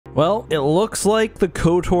Well, it looks like the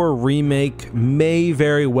KOTOR remake may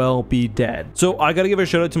very well be dead. So I gotta give a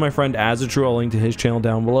shout out to my friend Azatru. I'll link to his channel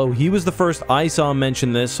down below. He was the first I saw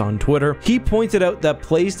mention this on Twitter. He pointed out that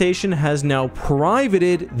PlayStation has now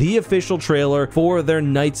privated the official trailer for their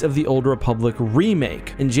Knights of the Old Republic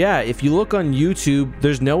remake. And yeah, if you look on YouTube,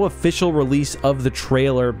 there's no official release of the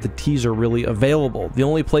trailer, the teaser really available. The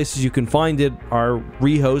only places you can find it are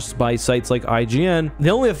rehosts by sites like IGN. The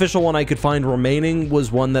only official one I could find remaining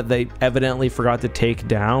was one that they evidently forgot to take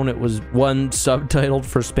down. It was one subtitled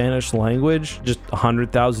for Spanish language, just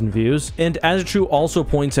 100,000 views. And Azatru also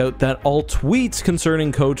points out that all tweets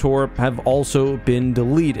concerning KOTOR have also been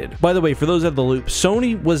deleted. By the way, for those out of the loop,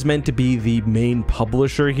 Sony was meant to be the main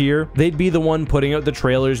publisher here. They'd be the one putting out the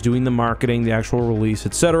trailers, doing the marketing, the actual release,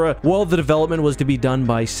 etc., while the development was to be done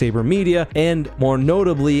by Saber Media, and more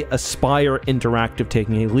notably, Aspire Interactive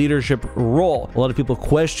taking a leadership role. A lot of people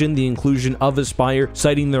question the inclusion of Aspire,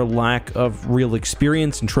 citing their lack of real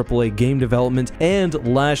experience in AAA game development, and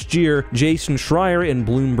last year, Jason Schreier and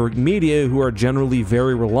Bloomberg Media, who are generally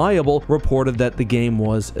very reliable, reported that the game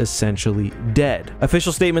was essentially dead.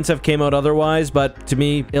 Official statements have came out otherwise, but to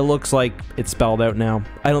me, it looks like it's spelled out now.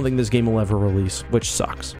 I don't think this game will ever release, which sucks.